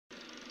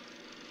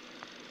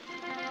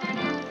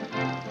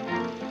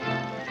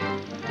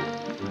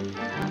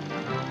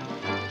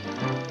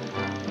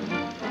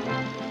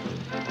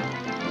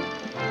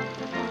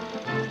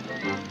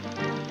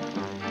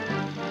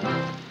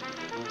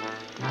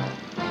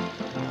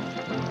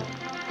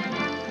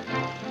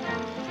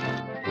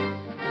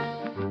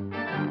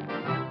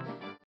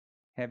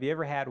Have you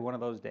ever had one of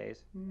those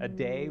days? A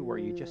day where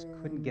you just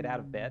couldn't get out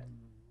of bed?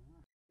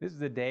 This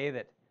is a day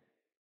that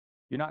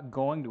you're not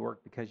going to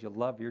work because you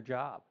love your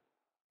job.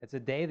 It's a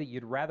day that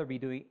you'd rather be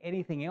doing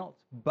anything else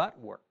but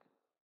work.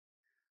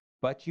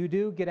 But you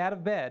do get out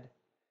of bed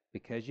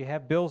because you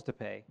have bills to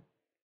pay.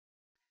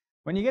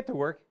 When you get to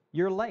work,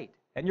 you're late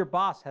and your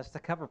boss has to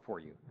cover for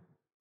you.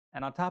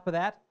 And on top of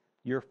that,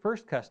 your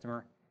first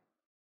customer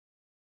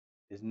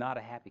is not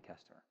a happy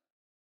customer.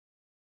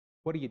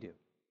 What do?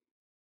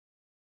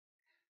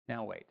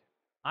 Now wait,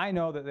 I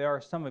know that there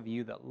are some of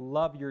you that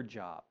love your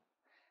job,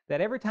 that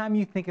every time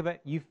you think of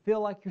it, you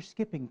feel like you're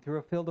skipping through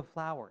a field of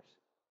flowers.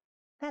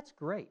 That's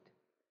great.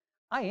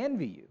 I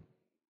envy you.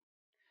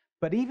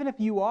 But even if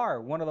you are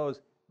one of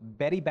those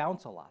Betty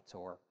Bounce-a-lots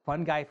or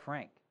Fun Guy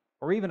Frank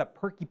or even a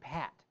Perky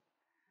Pat,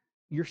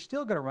 you're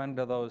still going to run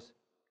into those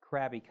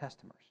crabby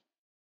customers.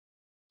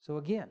 So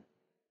again,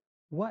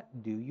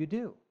 what do?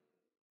 Do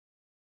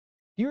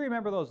you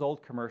remember those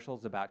old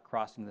commercials about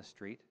crossing the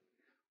street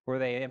where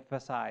they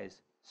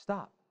emphasize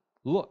stop,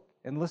 look,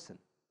 and listen?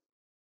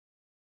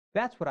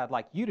 That's what I'd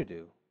like you to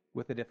do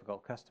with a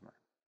difficult customer.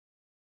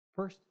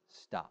 First,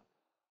 stop.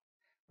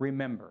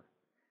 Remember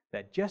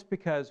that just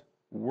because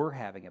we're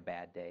having a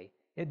bad day,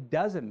 it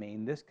doesn't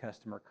mean this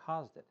customer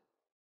caused it.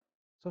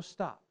 So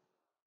stop,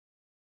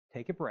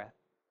 take a breath,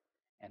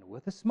 and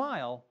with a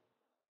smile,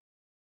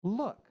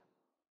 look.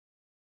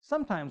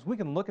 Sometimes we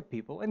can look at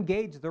people and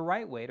gauge the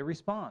right way to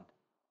respond.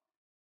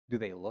 Do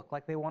they look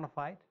like they want to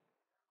fight?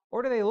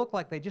 Or do they look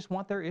like they just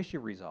want their issue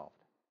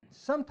resolved?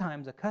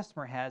 Sometimes a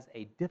customer has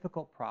a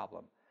difficult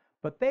problem,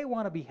 but they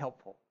want to be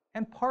helpful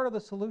and part of the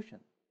solution.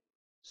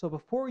 So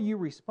before you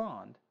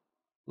respond,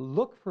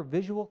 look for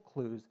visual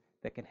clues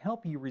that can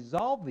help you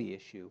resolve the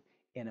issue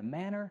in a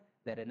manner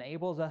that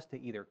enables us to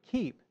either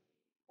keep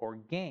or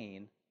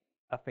gain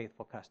a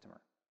faithful customer.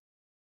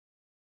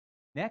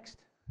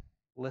 Next,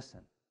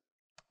 listen.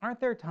 Aren't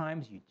there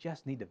times you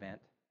just need to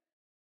vent?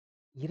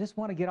 You just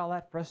want to get all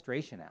that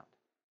frustration out.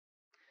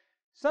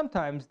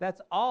 Sometimes that's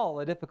all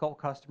a difficult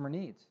customer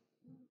needs.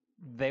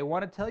 They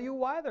want to tell you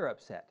why they're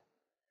upset.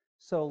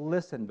 So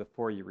listen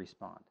before you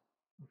respond.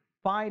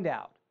 Find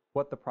out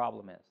what the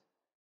problem is.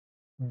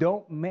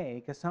 Don't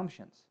make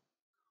assumptions.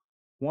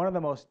 One of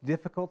the most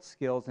difficult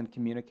skills in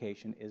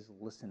communication is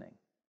listening.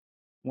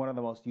 One of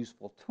the most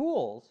useful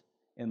tools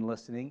in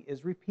listening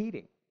is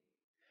repeating.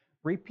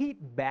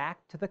 Repeat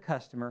back to the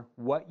customer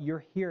what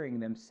you're hearing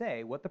them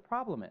say, what the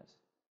problem is.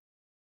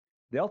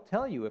 They'll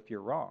tell you if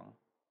you're wrong.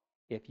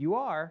 If you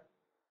are,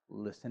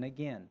 listen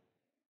again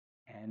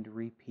and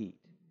repeat.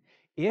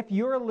 If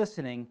you're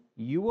listening,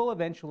 you will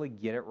eventually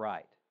get it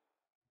right.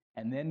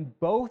 And then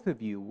both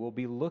of you will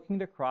be looking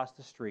to cross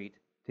the street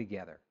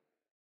together.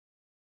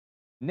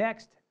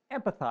 Next,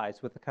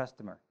 empathize with the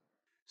customer.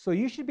 So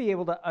you should be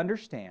able to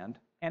understand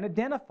and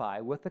identify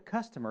with the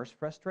customer's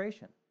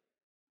frustration.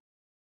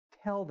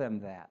 Tell them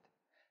that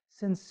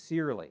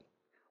sincerely.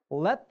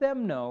 Let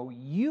them know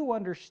you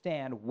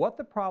understand what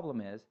the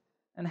problem is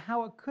and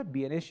how it could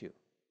be an issue.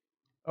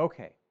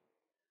 Okay,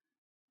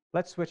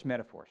 let's switch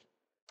metaphors.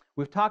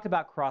 We've talked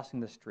about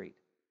crossing the street.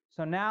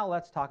 So now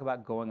let's talk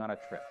about going on a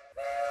trip.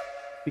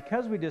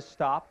 Because we just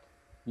stopped,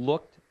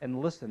 looked,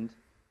 and listened,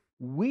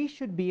 we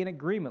should be in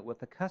agreement with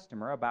the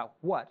customer about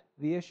what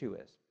the issue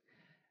is.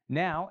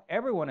 Now,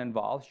 everyone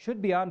involved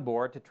should be on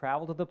board to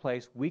travel to the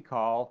place we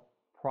call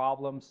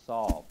problem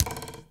solved.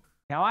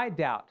 Now, I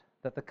doubt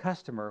that the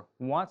customer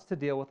wants to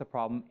deal with the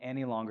problem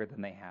any longer than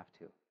they have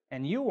to.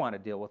 And you want to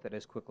deal with it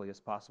as quickly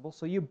as possible,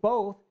 so you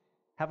both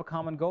have a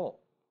common goal.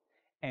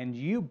 And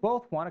you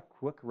both want a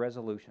quick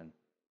resolution.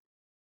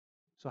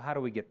 So how do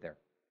we get there?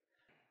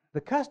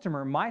 The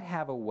customer might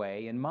have a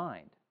way in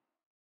mind,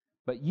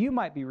 but you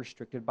might be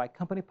restricted by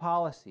company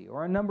policy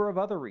or a number of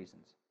other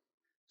reasons.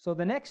 So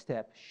the next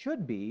step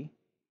should be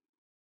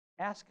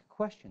ask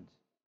questions.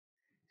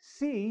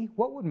 See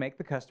what would make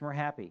the customer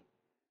happy.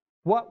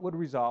 What would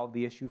resolve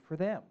the issue for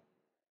them?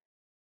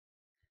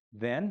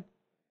 Then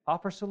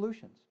offer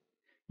solutions.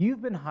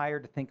 You've been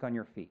hired to think on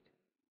your feet.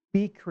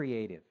 Be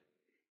creative.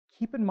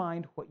 Keep in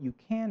mind what you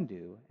can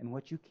do and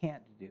what you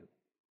can't do.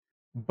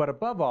 But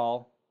above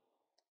all,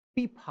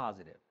 be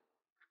positive.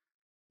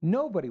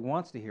 Nobody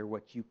wants to hear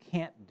what you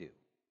can't do.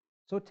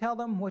 So tell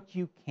them what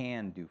you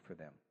can do for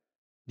them.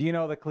 Do you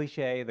know the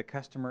cliche, the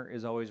customer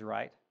is always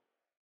right?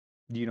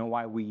 Do you know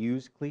why we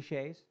use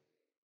cliches?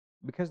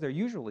 Because they're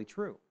usually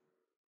true.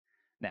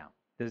 Now,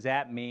 does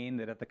that mean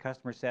that if the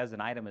customer says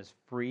an item is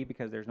free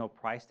because there's no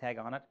price tag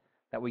on it,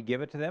 that we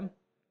give it to them?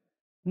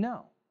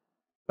 No.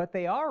 But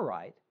they are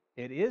right.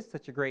 It is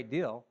such a great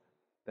deal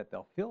that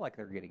they'll feel like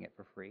they're getting it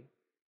for free.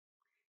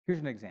 Here's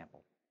an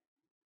example.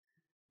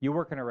 You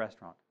work in a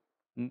restaurant.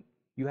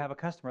 You have a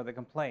customer that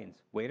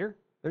complains, "Waiter,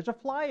 there's a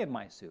fly in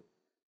my soup."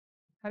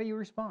 How do you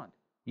respond?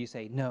 You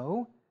say,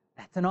 "No,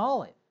 that's an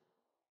olive."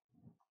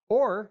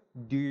 Or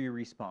do you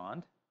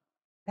respond,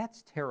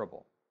 "That's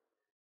terrible.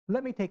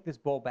 Let me take this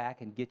bowl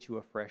back and get you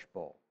a fresh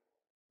bowl."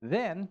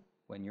 Then,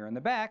 when you're in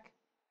the back,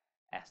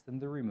 ask them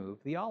to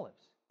remove the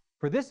olives.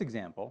 For this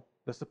example,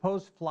 the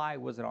supposed fly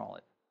was an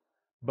olive,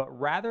 But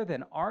rather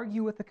than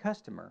argue with the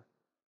customer,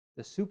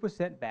 the soup was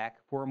sent back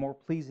for a more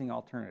pleasing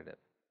alternative.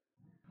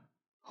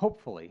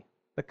 Hopefully,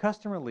 the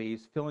customer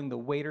leaves feeling the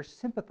waiter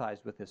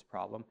sympathized with his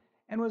problem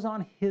and was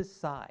on his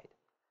side.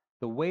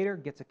 The waiter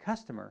gets a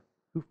customer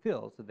who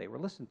feels that they were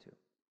listened to.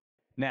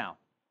 Now,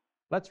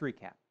 let's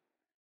recap.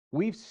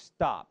 We've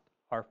stopped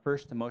our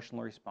first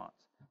emotional response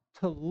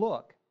to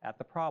look at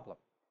the problem.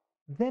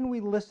 Then we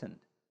listened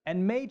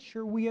and made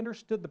sure we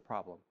understood the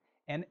problem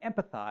and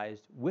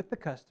empathized with the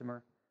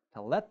customer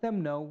to let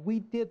them know we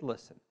did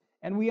listen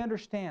and we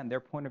understand their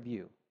point of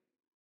view.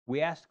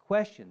 We asked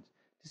questions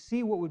to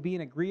see what would be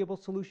an agreeable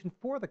solution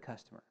for the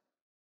customer.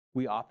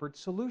 We offered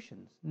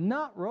solutions,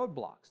 not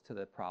roadblocks to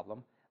the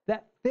problem,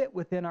 that fit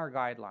within our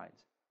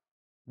guidelines.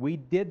 We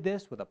did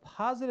this with a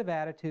positive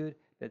attitude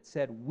that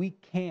said we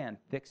can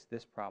fix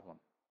this problem.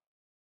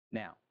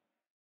 Now,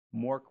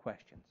 more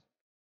questions.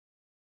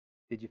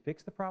 Did you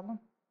fix the problem?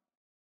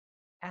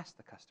 Ask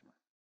the customer.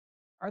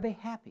 Are they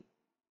happy?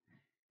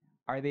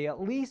 Are they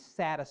at least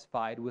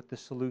satisfied with the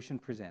solution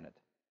presented?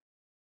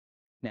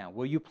 Now,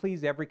 will you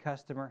please every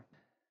customer?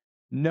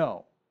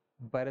 No,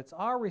 but it's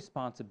our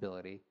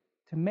responsibility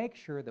to make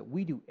sure that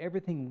we do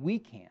everything we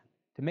can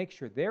to make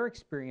sure their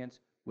experience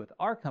with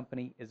our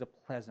company is a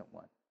pleasant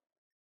one,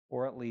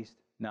 or at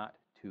least not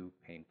too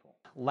painful.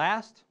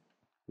 Last,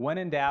 when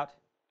in doubt,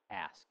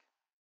 ask.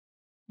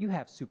 You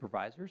have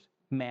supervisors,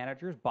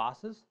 managers,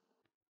 bosses.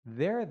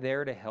 They're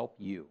there to help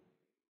you.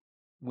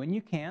 When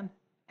you can,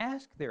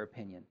 ask their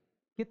opinion.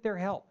 Get their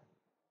help.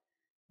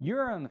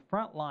 You're on the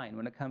front line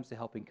when it comes to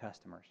helping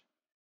customers.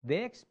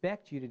 They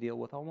expect you to deal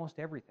with almost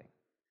everything,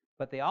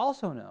 but they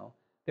also know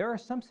there are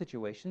some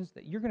situations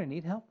that you're going to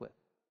need help with.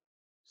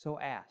 So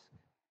ask.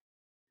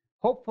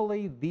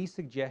 Hopefully, these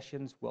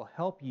suggestions will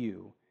help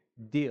you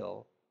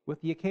deal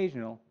with the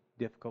occasional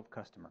difficult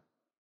customer.